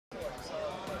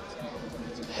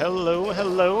Hello,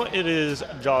 hello. It is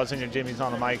Jaws and your Jimmy's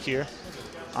on the mic here.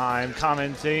 I'm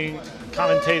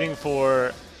commentating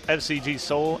for FZG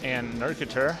Soul and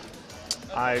Nerketur.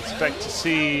 I expect to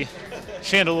see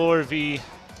Chandelure v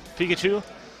Pikachu.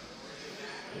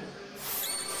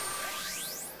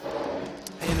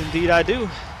 And indeed I do.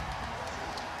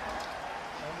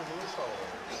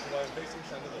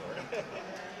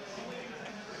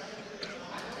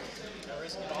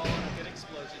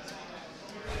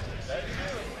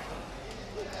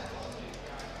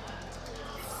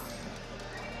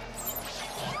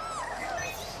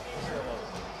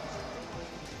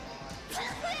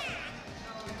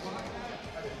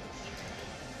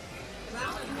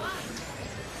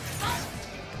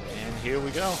 And here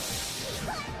we go.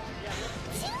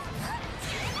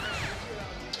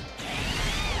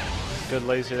 Good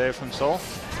laser there from Soul.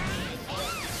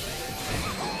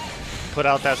 Put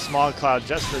out that smog cloud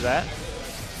just for that.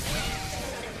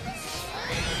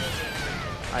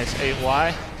 Nice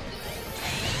 8Y.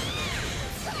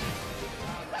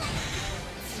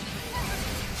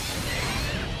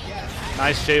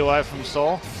 Nice JY from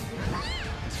Soul.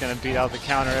 It's going to beat out the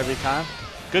counter every time.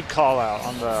 Good call out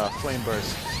on the flame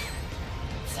burst.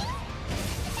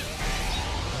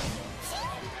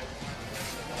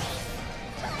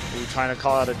 Ooh, trying to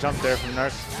call out a jump there from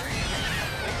Nerk.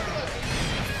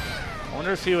 I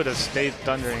wonder if he would have stayed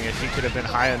thundering if he could have been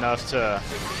high enough to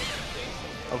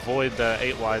avoid the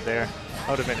 8Y there. That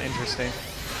would have been interesting.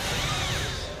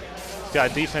 He's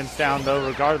got defense down though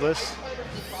regardless.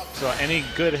 So any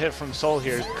good hit from Soul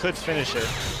here could finish it.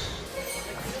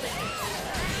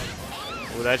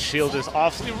 Ooh, that shield is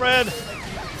awfully red.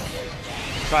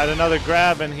 Tried another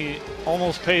grab and he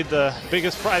almost paid the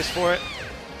biggest price for it.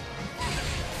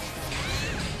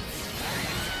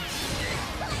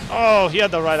 Oh, he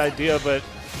had the right idea, but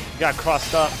got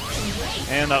crossed up.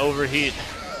 And the overheat.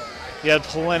 He had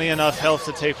plenty enough health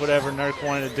to take whatever Nerk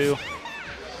wanted to do.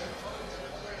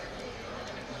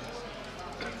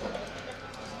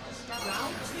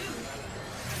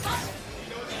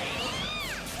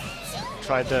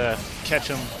 Tried to catch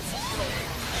him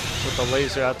with the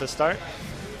laser at the start.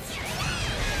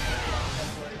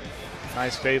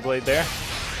 Nice Beyblade there.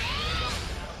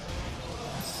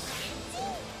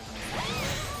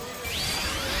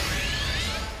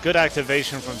 Good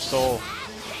activation from Soul.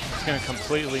 It's going to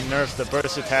completely nerf the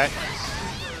burst attack.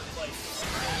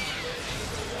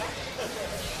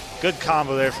 Good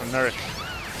combo there from Nerk.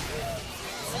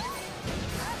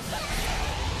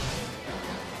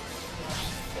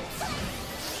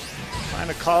 Trying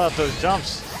to call out those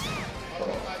jumps.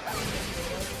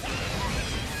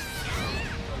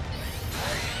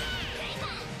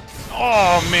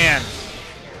 Oh, man.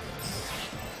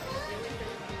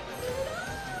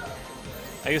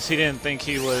 I guess he didn't think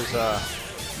he was...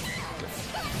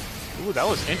 Ooh, that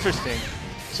was interesting.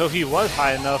 So he was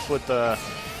high enough with the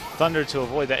Thunder to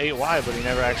avoid the 8Y, but he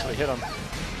never actually hit him.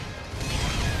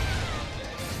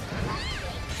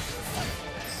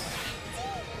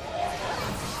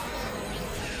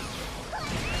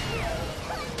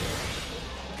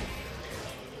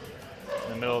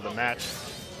 In the middle of the match.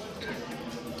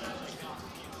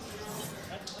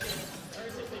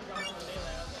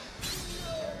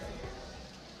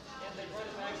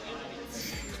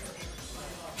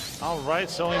 All right,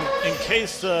 so in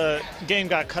case the game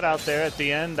got cut out there at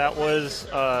the end, that was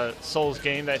Soul's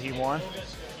game that he won.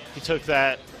 He took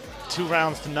that 2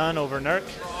 rounds to none over Nerk,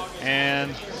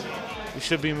 and we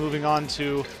should be moving on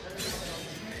to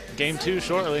game 2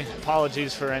 shortly.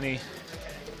 Apologies for any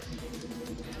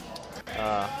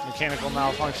mechanical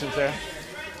malfunctions there.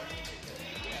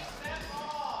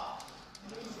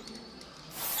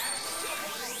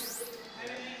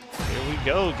 Here we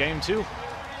go, game 2.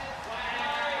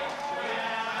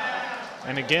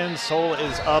 And again, Soul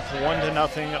is up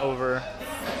 1-0 over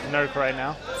Nerk right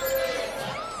now.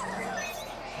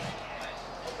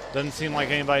 Doesn't seem like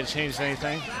anybody changed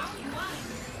anything.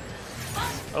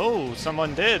 Oh,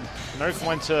 someone did. Nerk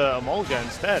went to Emolga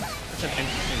instead. That's an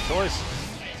interesting choice.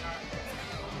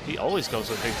 He always goes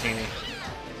with Big Teeny.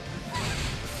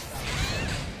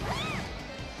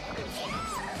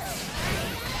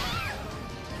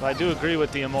 But I do agree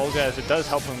with the Emolga as it does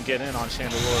help him get in on Chandelure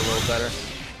a little better.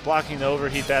 Blocking the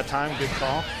overheat that time, good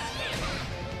call.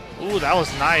 Ooh, that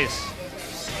was nice.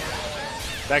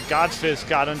 That God Fist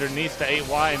got underneath the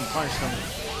 8Y and punched him.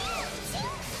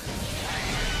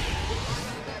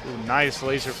 Ooh, nice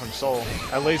laser from Soul.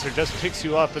 That laser just picks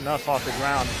you up enough off the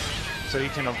ground so you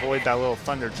can avoid that little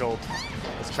thunder jolt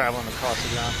that's traveling across the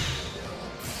ground.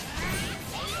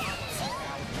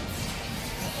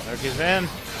 Nerk is in,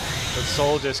 but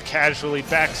Soul just casually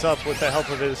backs up with the help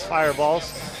of his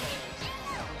fireballs.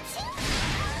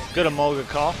 Good Emolga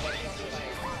call.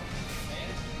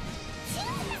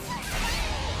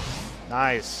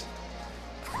 Nice.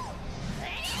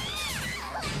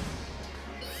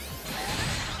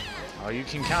 Oh, you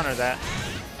can counter that.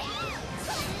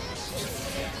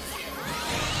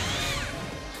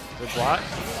 Good block.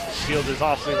 Shield is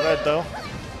awfully red though.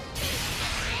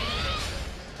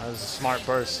 That was a smart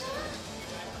burst.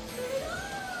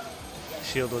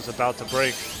 Shield was about to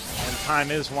break, and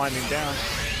time is winding down.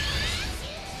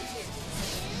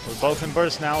 We're both in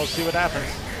burst now. We'll see what happens.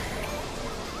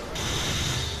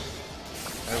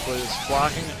 Everybody's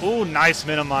blocking. Ooh, nice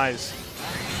minimize.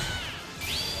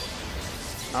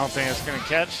 I don't think it's going to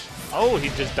catch. Oh, he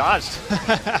just dodged.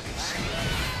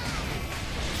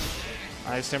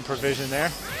 Nice improvision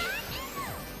there.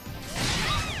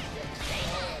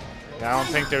 Yeah, I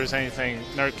don't think there was anything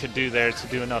Nerk could do there to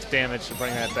do enough damage to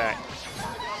bring that back.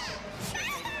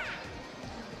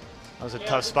 That was a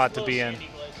tough spot to be in.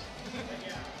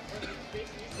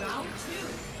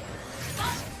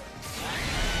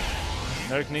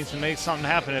 Nerk needs to make something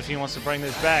happen if he wants to bring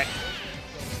this back.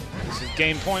 This is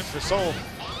game point for Soul.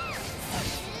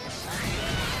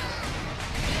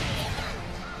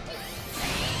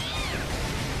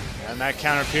 And that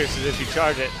counter pierces if you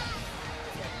charge it.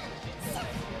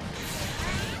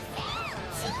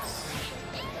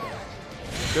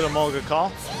 Good Emolga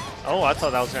call. Oh, I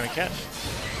thought that was going to catch.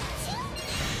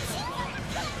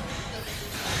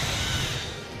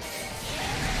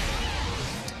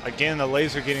 Again, the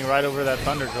laser getting right over that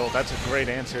Thunder Jolt. That's a great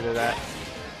answer to that.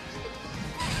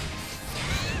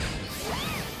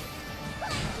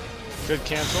 Good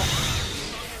cancel.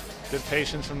 Good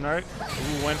patience from Nerk.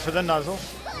 Ooh, went for the nuzzle.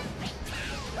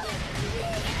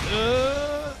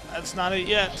 That's not it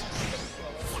yet.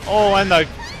 Oh, and the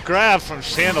grab from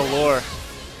Chandelure.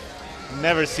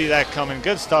 Never see that coming.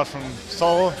 Good stuff from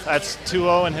Soul. That's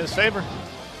 2-0 in his favor.